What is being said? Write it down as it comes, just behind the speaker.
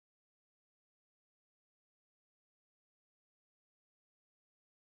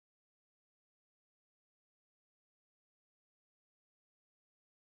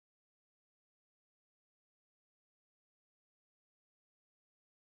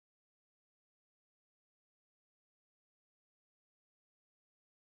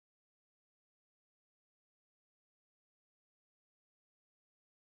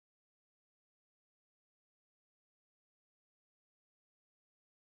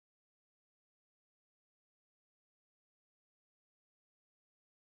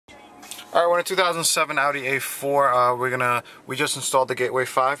Alright, we're in a 2007 Audi A4. We just installed the Gateway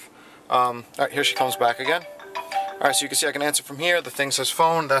 5. Alright, here she comes back again. Alright, so you can see I can answer from here. The thing says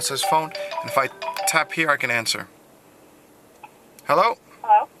phone, that says phone. And if I tap here, I can answer. Hello?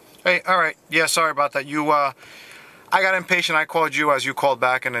 Hello? Hey, alright. Yeah, sorry about that. I got impatient. I called you as you called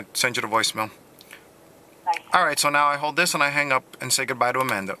back and it sent you the voicemail. Nice. Alright, so now I hold this and I hang up and say goodbye to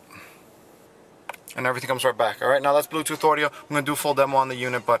Amanda. And everything comes right back. Alright, now that's Bluetooth audio. I'm going to do a full demo on the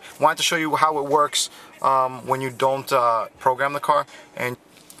unit, but wanted to show you how it works when you don't program the car. And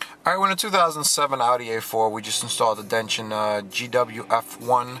alright, we're in a 2007 Audi A4. We just installed the Dension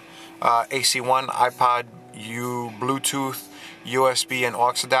GWF1AC1 iPod, Bluetooth, USB, and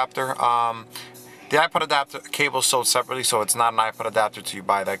AUX adapter. The iPod adapter cable is sold separately, so it's not an iPod adapter till you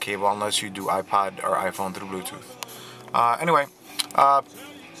buy that cable, unless you do iPod or iPhone through Bluetooth. Anyway,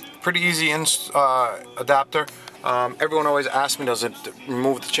 pretty easy adapter. Everyone always asks me, does it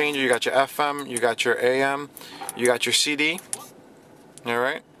remove the changer? You got your FM, you got your AM, you got your CD,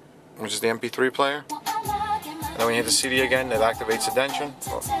 alright, which is the MP3 player. And then when you hit the CD again, it activates the Dension.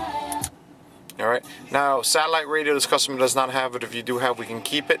 Alright, now satellite radio, this customer does not have it. If you do have, we can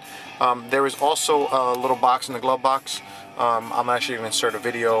keep it. There is also a little box in the glove box. I'm actually going to insert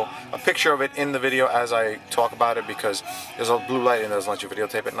a picture of it in the video as I talk about it, because there's a blue light and it doesn't let you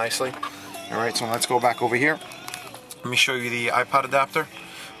videotape it nicely. Alright, so let's go back over here. Let me show you the iPod adapter.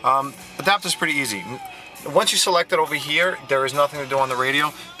 Adapter's pretty easy. Once you select it over here, there is nothing to do on the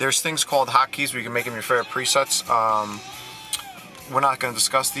radio. There's things called hotkeys where you can make them your favorite presets. We're not going to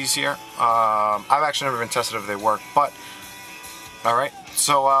discuss these here. I've actually never been tested if they work, but alright,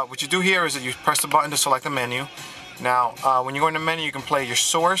 so what you do here is that you press the button to select the menu. Now when you go in the menu, you can play your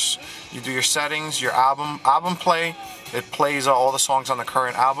source, you do your settings, your album play. It plays all the songs on the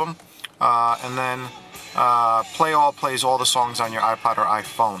current album, and then play all plays all the songs on your iPod or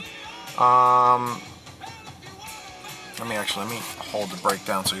iPhone. Let me hold the brake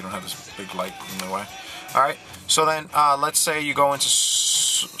down so you don't have this big light in the way. Alright, so then let's say you go into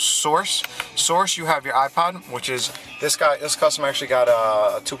source. Source, you have your iPod, which is this customer actually got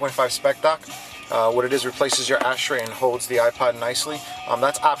a 2.5 spec dock. What it is, replaces your ashtray and holds the iPod nicely.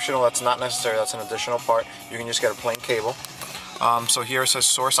 That's optional, that's not necessary, that's an additional part. You can just get a plain cable. So here it says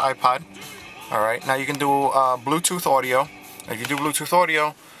source iPod. Alright, now you can do Bluetooth audio. If you do Bluetooth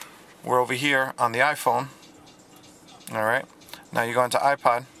audio, we're over here on the iPhone. Alright, now you go into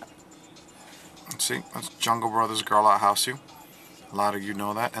iPod. Let's see, that's Jungle Brothers Girl I'll House You. A lot of you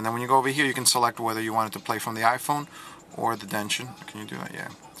know that. And then when you go over here, you can select whether you want it to play from the iPhone or the Dension. Can you do that? Yeah.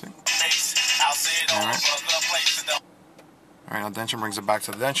 See? Alright. Alright, now Dension brings it back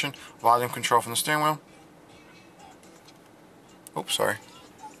to the Dension. Volume control from the steering wheel. Oops, sorry.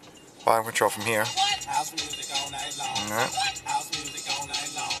 Volume control from here. Alright.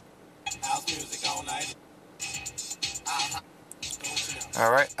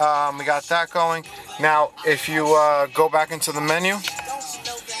 Alright, we got that going. Now, if you go back into the menu,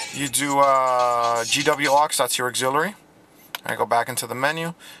 you do GWF1AC1, that's your auxiliary. I go back into the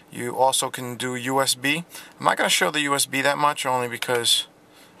menu. You also can do USB. I'm not going to show the USB that much, only because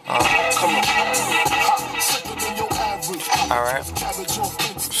alright,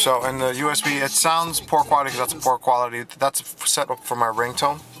 so in the USB, it sounds poor quality because that's a poor quality. That's set up for my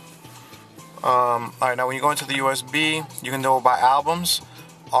ringtone. Alright, now when you go into the USB, you can do it by albums,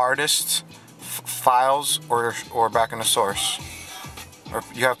 artists, files, or back in the source. Or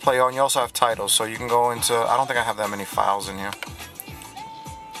you have play on, you also have titles, so you can go into, I don't think I have that many files in here.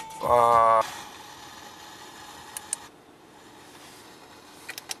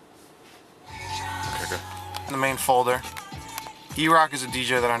 Okay, good. In the main folder, E-Rock is a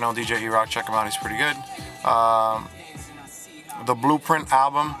DJ that I know, DJ E-Rock, check him out, he's pretty good. The Blueprint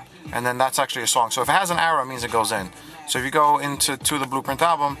album, and then that's actually a song. So if it has an arrow, it means it goes in. So if you go into the Blueprint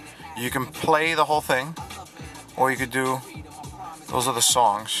album, you can play the whole thing, or you could do, those are the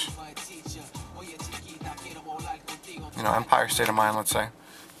songs. You know, Empire State of Mind, let's say.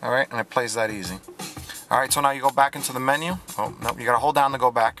 Alright, and it plays that easy. Alright, so now you go back into the menu. Oh, nope, you gotta hold down to go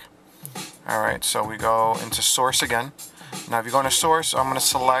back. Alright, so we go into source again. Now if you go into source, I'm gonna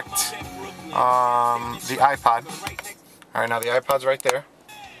select the iPod. Alright, now the iPod's right there.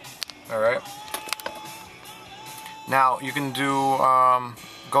 Alright. Now you can do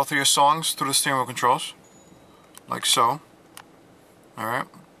go through your songs through the steering wheel controls, like so. Alright.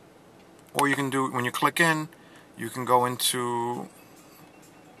 Or you can do, when you click in, you can go into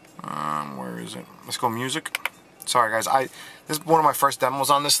where is it? Let's go music. Sorry guys, this is one of my first demos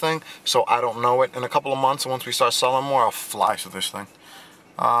on this thing, so I don't know it. In a couple of months, once we start selling more, I'll fly through this thing.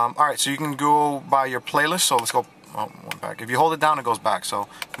 Alright, so you can go by your playlist. So let's go one back. If you hold it down, it goes back. So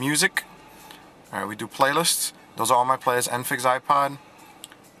music, Alright, we do playlists. Those are all my playlists. NFIG's iPod.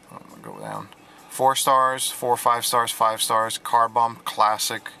 I'm going to go down. 4 stars, 4, 5 stars, 5 stars. Car Bump,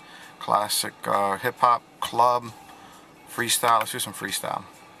 Classic, Hip Hop, Club, Freestyle. Let's do some freestyle.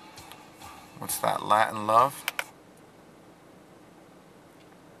 What's that? Latin Love.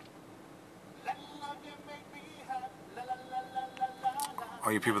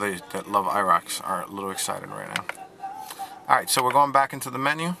 All you people that love AUX are a little excited right now. Alright, so we're going back into the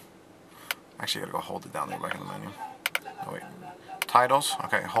menu. Actually, I gotta go hold it down there back in the menu. Oh, wait. Titles.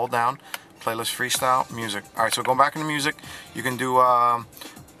 Okay, hold down. Playlist, freestyle, music. Alright, so going back into music, you can do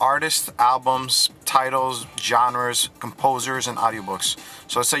artists, albums, titles, genres, composers, and audiobooks.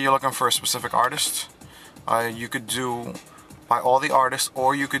 So let's say you're looking for a specific artist. You could do by all the artists,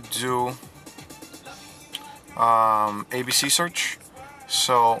 or you could do ABC search.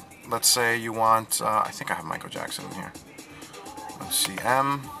 So let's say you want, I think I have Michael Jackson in here. Let's see,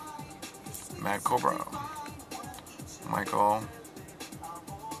 Mad Cobra, Michael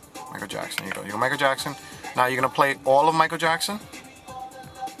Jackson. Here you go. You go Michael Jackson. Now you're gonna play all of Michael Jackson,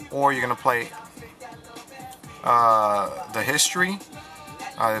 or you're gonna play the history.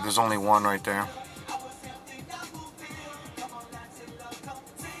 There's only one right there.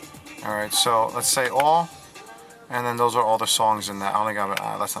 All right, so let's say all. And then those are all the songs in that. I only got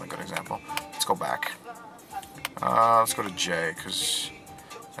that's not a good example. Let's go back. Let's go to Jay, because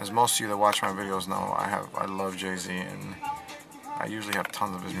as most of you that watch my videos know, I love Jay-Z, and I usually have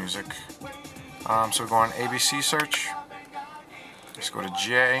tons of his music. So we go on ABC search. Let's go to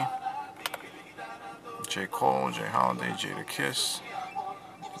Jay. J. Cole, J. Holiday, J. The Kiss,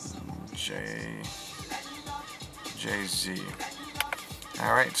 Jay-Z.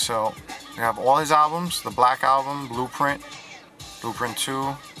 All right, so we have all his albums: the Black Album, Blueprint, Blueprint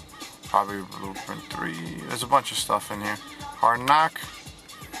 2, probably Blueprint 3. There's a bunch of stuff in here. Hard Knock.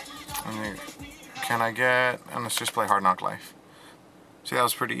 And and let's just play Hard Knock Life. See, that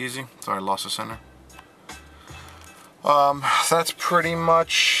was pretty easy. Sorry, I lost the center. That's pretty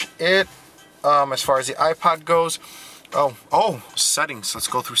much it. As far as the iPod goes. Oh, settings. Let's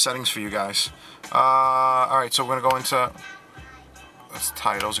go through settings for you guys. All right, so we're gonna go into. That's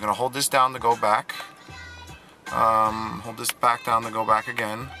titles. We're going to hold this down to go back. Hold this back down to go back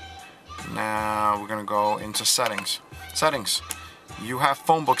again. Now we're going to go into settings. Settings. You have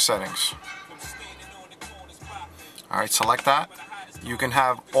phone book settings. Alright, select that. You can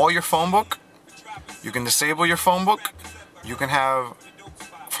have all your phone book. You can disable your phone book. You can have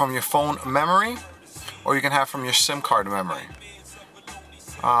from your phone memory, or you can have from your SIM card memory.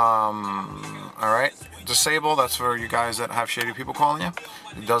 Alright. Disable, that's for you guys that have shady people calling you.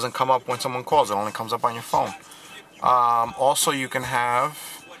 It doesn't come up when someone calls, it only comes up on your phone. Also, you can have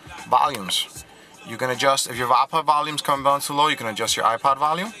volumes. You can adjust, if your iPod volume's coming down too low, you can adjust your iPod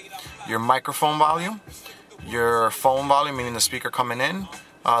volume, your microphone volume, your phone volume, meaning the speaker coming in,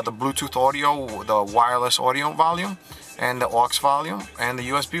 the Bluetooth audio, the wireless audio volume, and the AUX volume, and the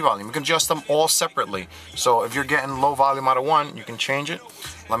USB volume. You can adjust them all separately. So if you're getting low volume out of one, you can change it.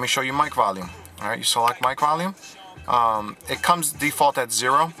 Let me show you mic volume. Alright, you select mic volume. It comes default at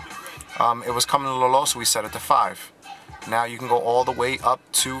 0. It was coming a little low, so we set it to 5. Now you can go all the way up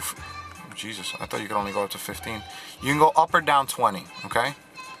to, Jesus, I thought you could only go up to 15. You can go up or down 20, okay?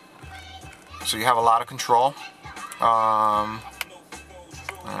 So you have a lot of control. Alright.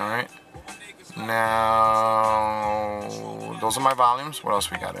 Now, those are my volumes. What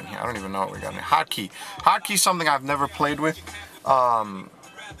else we got in here? I don't even know what we got in here. Hotkey. Hotkey is something I've never played with.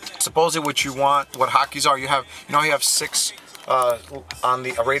 Supposedly what you want, what hotkeys are, you have 6 on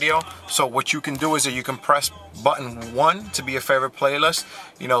the radio. So what you can do is that you can press button 1 to be your favorite playlist.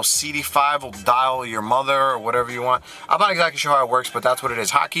 CD5 will dial your mother or whatever you want. I'm not exactly sure how it works, but that's what it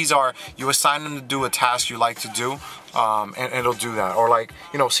is. Hotkeys are, you assign them to do a task you like to do, and it'll do that. Or like,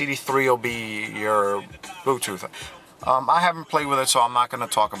 CD3 will be your Bluetooth. I haven't played with it, so I'm not going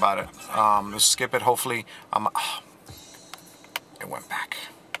to talk about it. Let's skip it. Hopefully, it went back.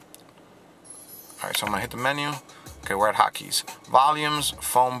 Alright, so I'm going to hit the menu. Okay, we're at hotkeys. Volumes,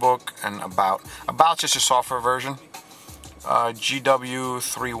 phone book, and about. About's just a software version.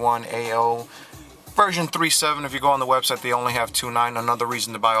 GWF1AC1 version 3.7. If you go on the website, they only have 2.9. Another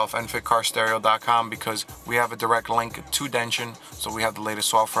reason to buy off nfigcarstereo.com, because we have a direct link to Dension, so we have the latest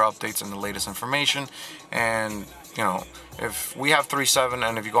software updates and the latest information. And if we have 3.7,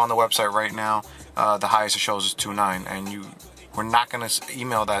 and if you go on the website right now, the highest it shows is 2.9, and we're not going to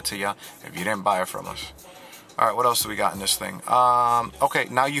email that to you if you didn't buy it from us. Alright, what else do we got in this thing? Okay,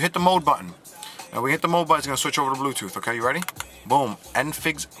 now you hit the mode button. Now we hit the mode button, it's going to switch over to Bluetooth. Okay, you ready? Boom.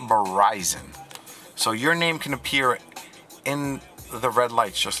 NFIG's Verizon. So your name can appear in the red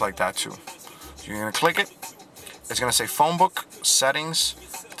lights just like that too. You're gonna click it. It's gonna say phone book, settings,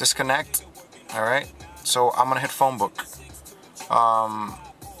 disconnect. All right. So I'm gonna hit phone book. I'm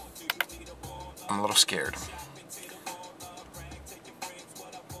a little scared.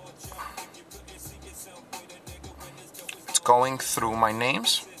 It's going through my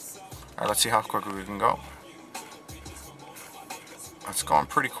names. All right, let's see how quickly we can go. It's going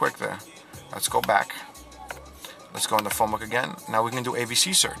pretty quick there. Let's go back. Let's go into phone book again. Now we can do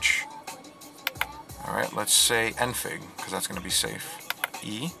ABC search. All right, let's say NFIG, because that's gonna be safe.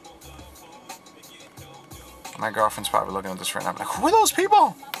 E. My girlfriend's probably looking at this right now. Like, who are those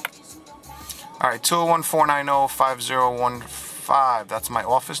people? All right, 201-490-5015. That's my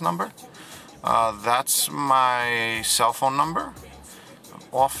office number. That's my cell phone number.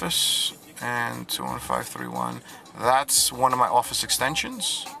 Office and 21531. That's one of my office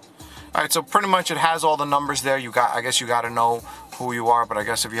extensions. All right, so pretty much it has all the numbers there. I guess you got to know who you are, but I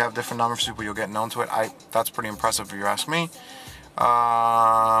guess if you have different numbers, people, you'll get known to it. That's pretty impressive if you ask me.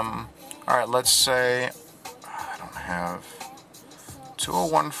 All right, let's say I don't have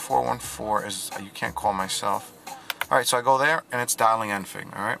 201-414 is you can't call myself. All right, so I go there and it's dialing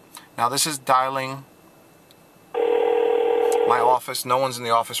NFIG. All right, now this is dialing my office. No one's in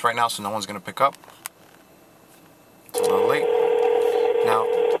the office right now, so no one's gonna pick up. It's a little late. Now,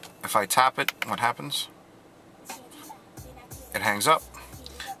 if I tap it, what happens? It hangs up.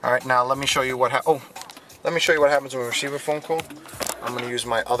 All right, now let me show you what let me show you what happens when we receive a phone call. I'm gonna use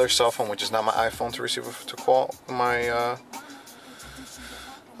my other cell phone, which is not my iPhone, to call my.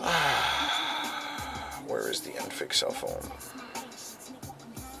 Where is the NFIG cell phone?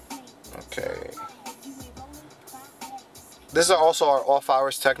 Okay. This is also our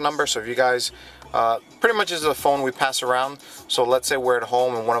off-hours tech number, so if you guys, pretty much is a phone we pass around. So let's say we're at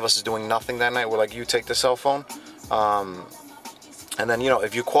home and one of us is doing nothing that night. We're like, you take the cell phone. And then, you know,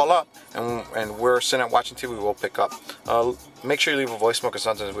 if you call up and we're sitting at watching TV, we'll pick up. Make sure you leave a voicemail, because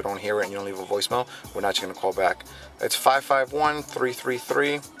sometimes we don't hear it and you don't leave a voicemail. We're not just going to call back. It's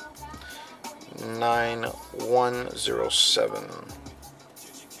 551-333-9107.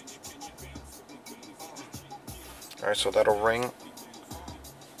 Alright, so that'll ring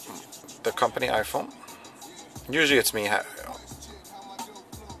the company iPhone. Usually it's me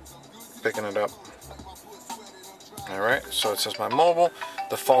picking it up. Alright, so it says my mobile.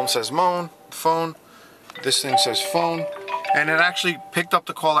 The phone says phone. This thing says phone. And it actually picked up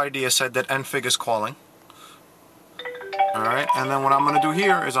the call ID. It said that NFIG is calling. Alright, and then what I'm going to do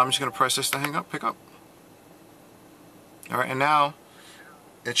here is I'm just going to press this to hang up, pick up. Alright, and now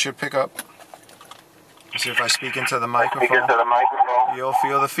it should pick up. See if I speak into the microphone, you'll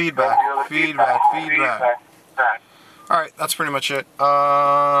feel the feedback. Alright, that's pretty much it.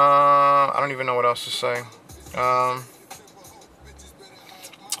 I don't even know what else to say.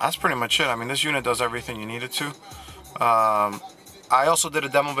 That's pretty much it. I mean, this unit does everything you need it to. I also did a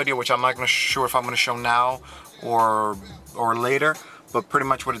demo video, which I'm not sure if I'm going to show now or later, but pretty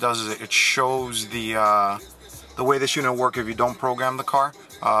much what it does is it shows the way this unit will work if you don't program the car.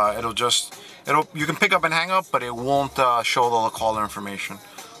 You can pick up and hang up, but it won't show all the caller information.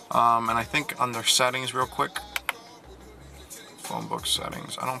 And I think under settings, real quick, phone book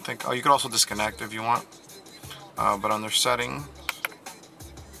settings. I don't think. Oh, you could also disconnect if you want. But under settings,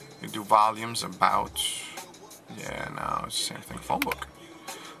 you do volumes, about. Yeah, no, it's the same thing. Phone book.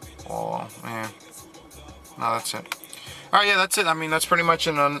 Oh, man. No, that's it. Alright, yeah, that's it. I mean, that's pretty much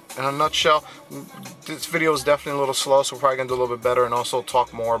in a nutshell. This video is definitely a little slow, so we're probably going to do a little bit better and also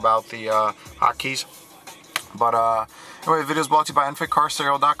talk more about the hotkeys. But anyway, the video is brought to you by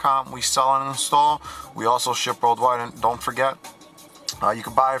NFIGcarstereo.com. We sell and install. We also ship worldwide, and don't forget, you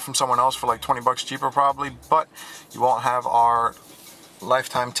can buy it from someone else for like 20 bucks cheaper probably, but you won't have our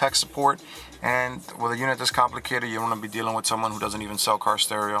lifetime tech support. And with a unit this complicated, you don't want to be dealing with someone who doesn't even sell car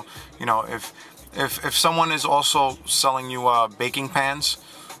stereo. You know, if someone is also selling you baking pans,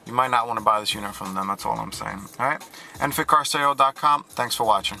 you might not want to buy this unit from them. That's all I'm saying. All right, NFIGcarstereo.com. Thanks for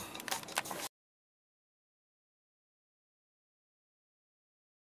watching.